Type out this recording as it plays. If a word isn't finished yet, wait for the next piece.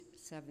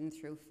7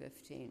 through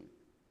 15.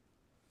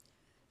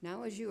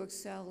 Now as you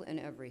excel in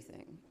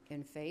everything,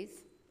 in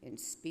faith, in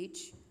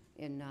speech,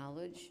 in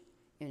knowledge,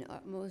 in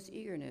utmost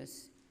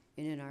eagerness,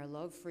 and in our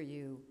love for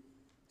you,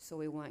 so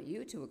we want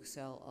you to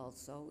excel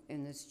also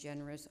in this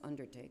generous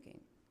undertaking.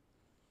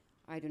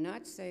 I do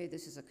not say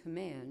this is a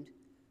command,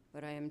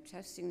 but I am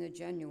testing the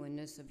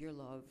genuineness of your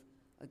love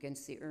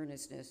against the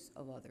earnestness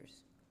of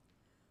others.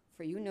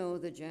 For you know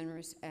the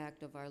generous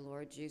act of our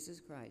Lord Jesus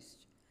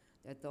Christ,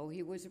 that though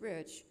he was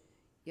rich,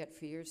 yet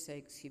for your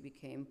sakes he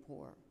became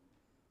poor,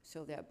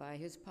 so that by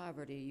his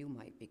poverty you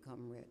might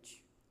become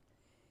rich.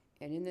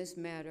 And in this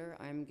matter,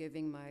 I am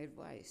giving my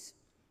advice.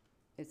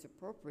 It's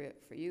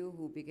appropriate for you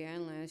who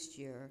began last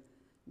year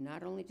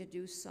not only to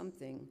do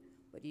something,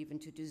 but even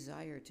to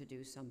desire to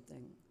do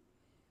something.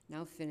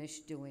 Now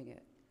finish doing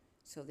it,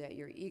 so that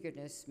your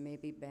eagerness may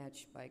be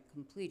matched by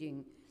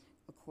completing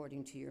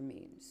according to your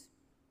means.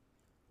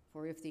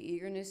 For if the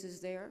eagerness is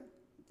there,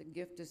 the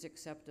gift is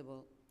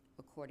acceptable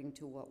according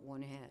to what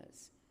one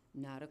has,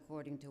 not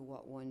according to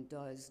what one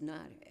does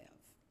not have.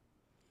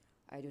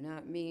 I do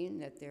not mean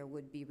that there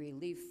would be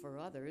relief for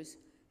others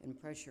and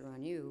pressure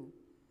on you,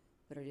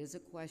 but it is a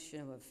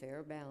question of a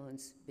fair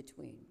balance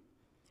between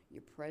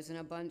your present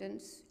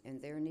abundance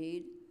and their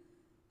need,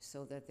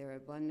 so that their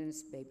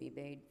abundance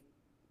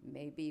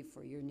may be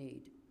for your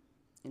need,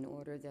 in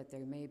order that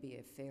there may be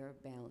a fair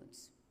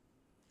balance.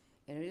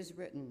 And it is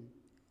written,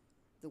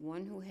 the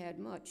one who had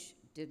much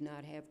did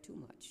not have too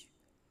much.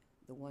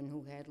 The one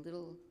who had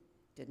little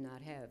did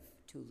not have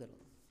too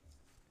little.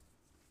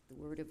 The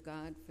word of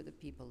God for the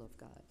people of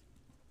God.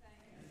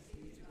 Thanks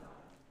be to God.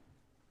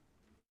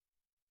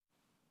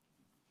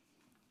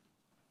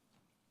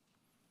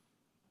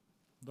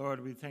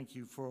 Lord, we thank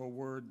you for a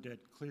word that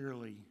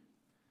clearly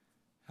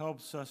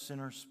helps us in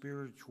our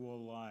spiritual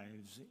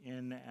lives,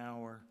 in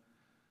our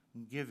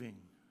giving.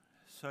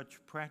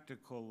 Such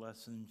practical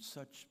lessons,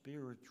 such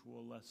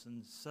spiritual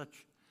lessons,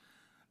 such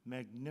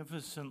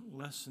magnificent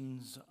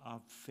lessons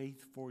of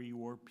faith for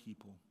your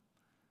people.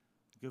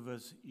 Give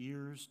us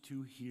ears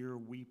to hear,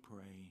 we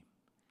pray.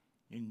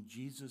 In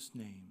Jesus'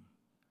 name,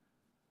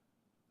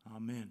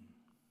 amen.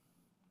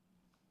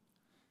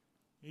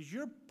 Is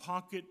your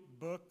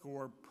pocketbook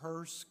or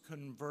purse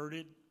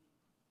converted?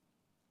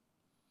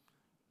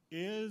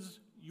 Is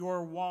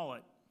your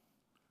wallet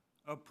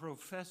a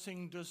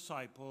professing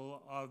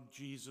disciple of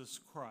Jesus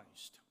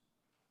Christ?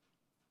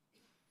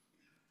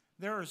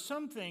 There are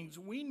some things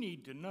we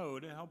need to know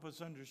to help us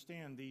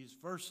understand these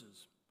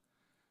verses.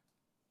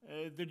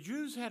 The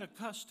Jews had a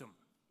custom.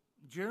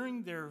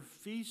 During their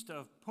feast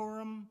of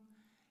Purim,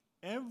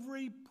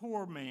 every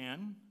poor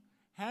man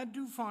had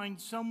to find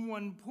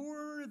someone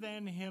poorer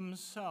than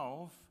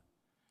himself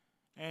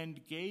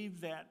and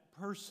gave that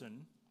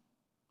person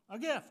a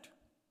gift.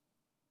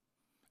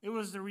 It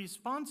was the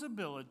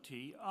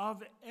responsibility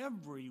of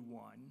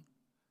everyone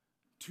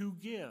to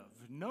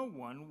give. No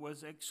one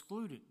was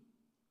excluded.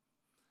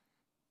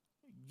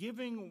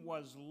 Giving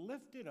was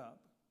lifted up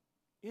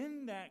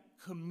in that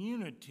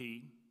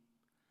community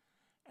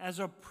as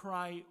a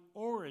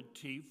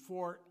priority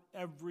for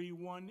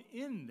everyone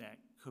in that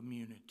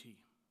community.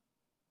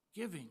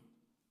 Giving.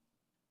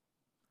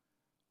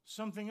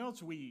 Something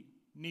else we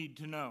need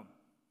to know.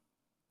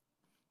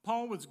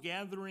 Paul was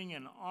gathering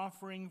an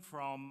offering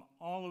from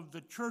all of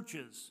the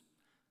churches,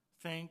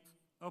 think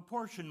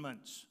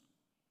apportionments,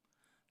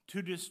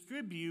 to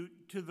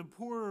distribute to the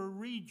poorer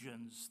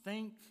regions,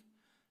 think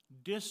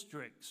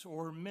districts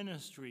or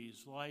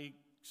ministries like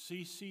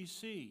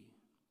CCC.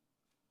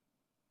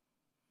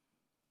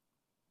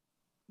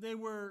 They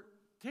were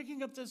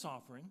taking up this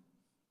offering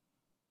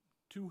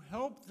to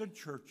help the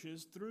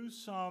churches through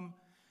some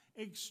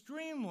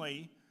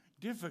extremely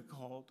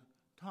difficult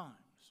times.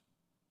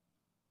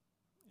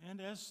 And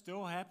as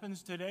still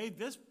happens today,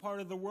 this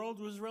part of the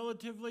world was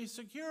relatively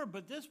secure,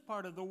 but this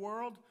part of the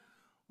world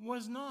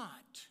was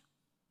not.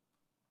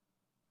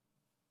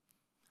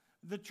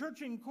 The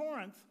church in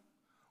Corinth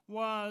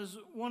was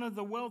one of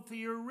the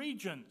wealthier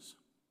regions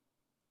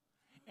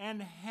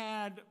and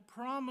had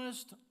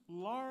promised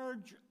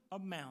large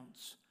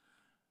amounts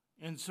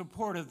in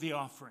support of the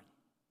offering.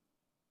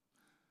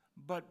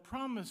 But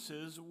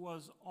promises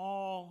was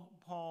all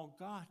Paul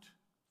got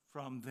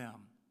from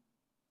them.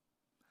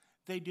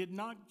 They did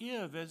not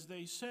give as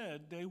they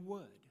said they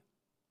would.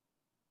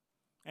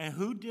 And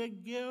who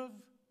did give?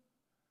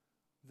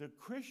 The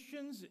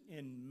Christians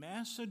in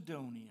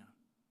Macedonia.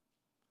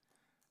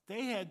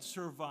 They had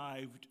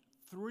survived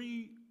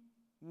 3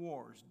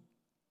 wars.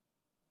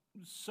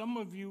 Some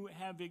of you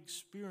have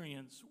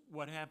experienced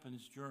what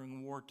happens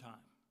during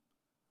wartime.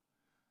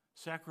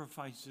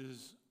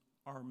 Sacrifices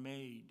are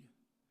made.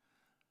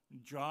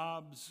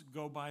 Jobs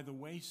go by the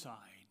wayside.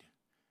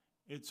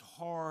 It's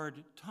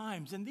hard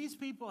times. And these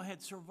people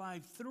had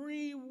survived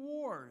 3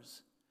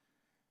 wars.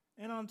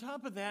 And on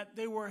top of that,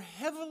 they were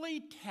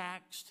heavily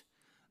taxed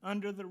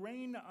under the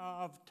reign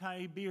of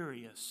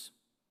Tiberius.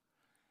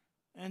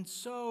 And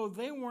so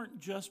they weren't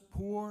just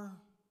poor.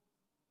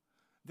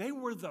 They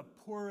were the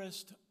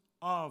poorest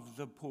of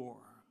the poor.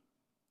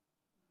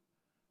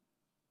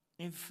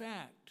 In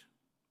fact,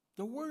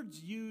 the words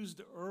used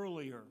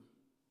earlier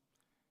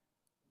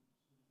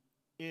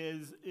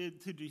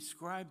to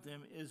describe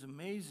them is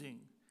amazing.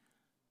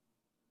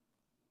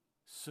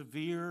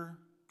 Severe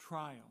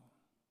trial,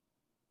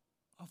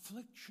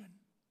 affliction,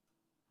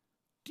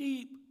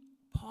 deep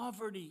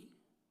poverty,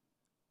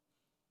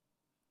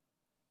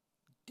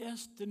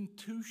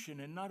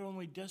 destitution, and not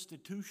only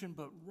destitution,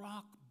 but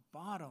rock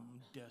bottom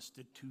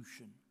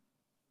destitution.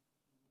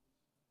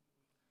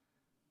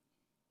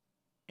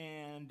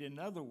 And in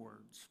other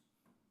words,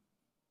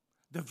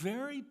 the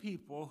very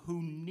people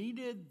who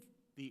needed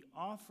the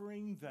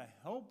offering, the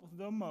help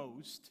the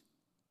most,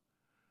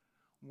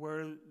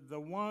 were the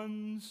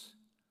ones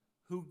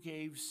who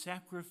gave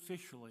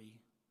sacrificially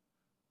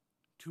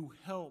to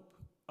help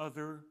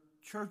other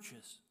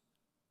churches.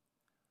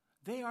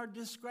 They are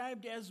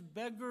described as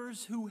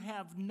beggars who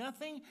have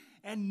nothing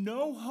and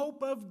no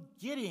hope of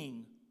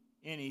getting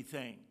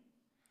anything.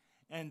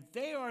 And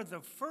they are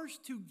the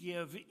first to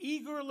give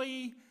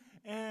eagerly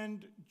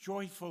and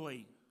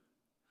joyfully.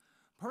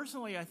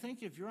 Personally, I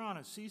think if you're on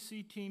a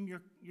CC team,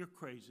 you're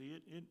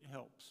crazy. It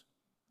helps.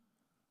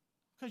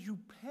 Because you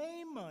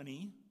pay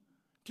money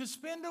to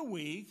spend a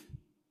week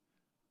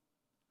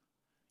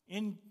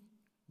in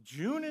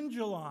June and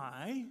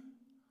July,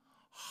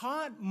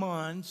 hot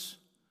months,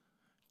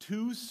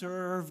 to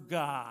serve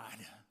God.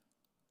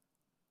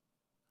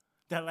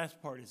 That last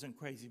part isn't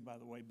crazy, by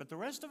the way, but the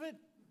rest of it,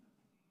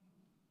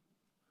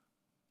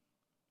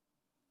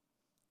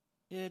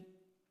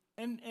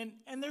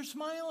 and they're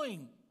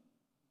smiling.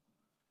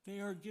 They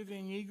are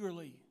giving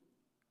eagerly.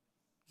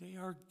 They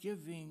are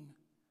giving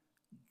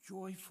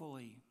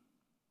joyfully,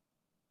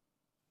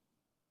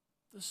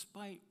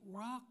 despite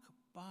rock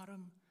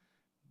bottom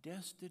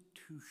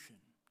destitution.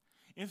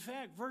 In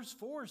fact, verse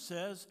 4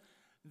 says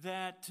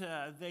that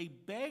they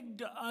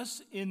begged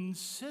us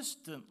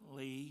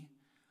insistently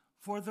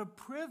for the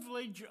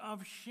privilege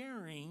of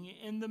sharing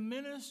in the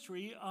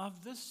ministry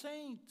of the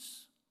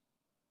saints.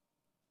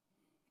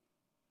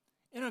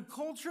 In a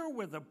culture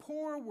where the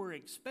poor were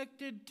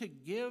expected to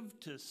give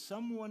to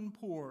someone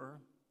poor,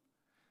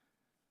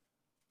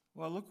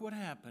 well, look what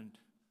happened.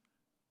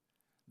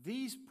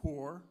 These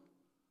poor,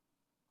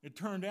 it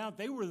turned out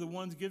they were the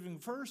ones giving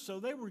first, so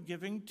they were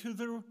giving to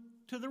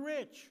the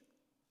rich.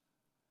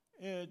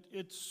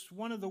 It's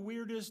one of the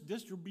weirdest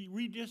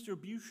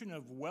redistribution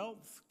of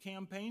wealth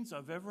campaigns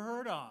I've ever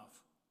heard of.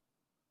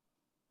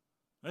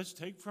 Let's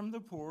take from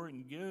the poor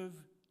and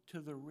give to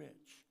the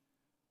rich.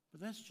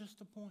 But that's just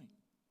the point.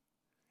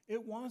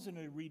 It wasn't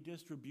a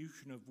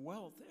redistribution of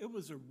wealth. It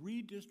was a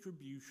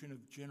redistribution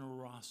of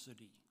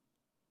generosity.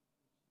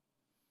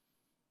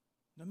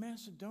 The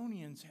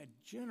Macedonians had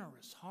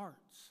generous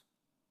hearts,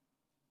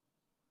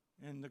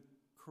 and the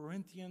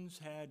Corinthians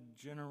had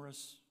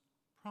generous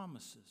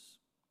promises.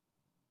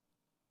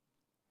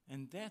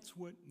 And that's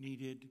what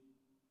needed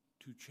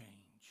to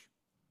change.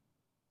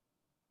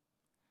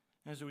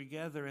 As we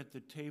gather at the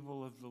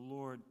table of the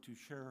Lord to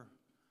share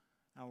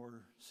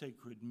our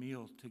sacred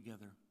meal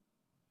together,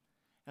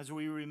 as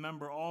we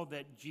remember all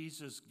that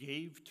Jesus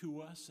gave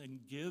to us and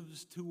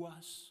gives to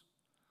us,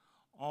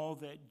 all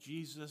that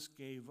Jesus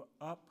gave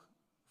up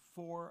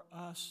for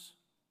us,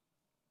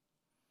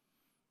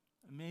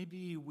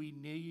 maybe we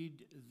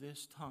need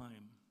this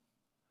time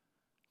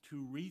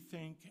to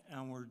rethink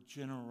our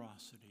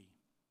generosity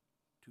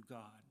to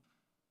God,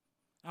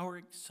 our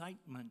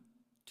excitement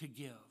to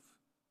give,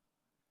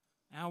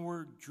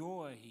 our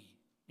joy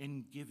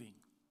in giving.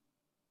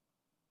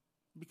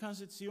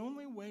 Because it's the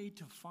only way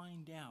to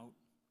find out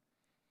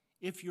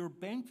if your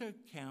bank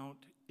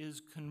account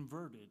is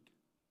converted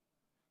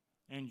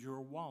and your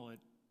wallet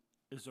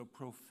is a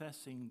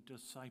professing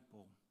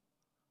disciple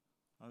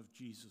of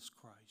Jesus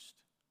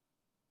Christ.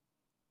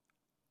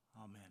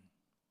 Amen.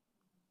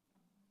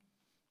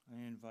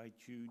 I invite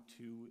you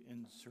to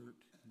insert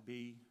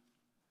B,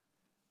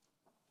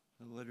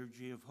 the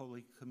Liturgy of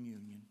Holy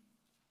Communion.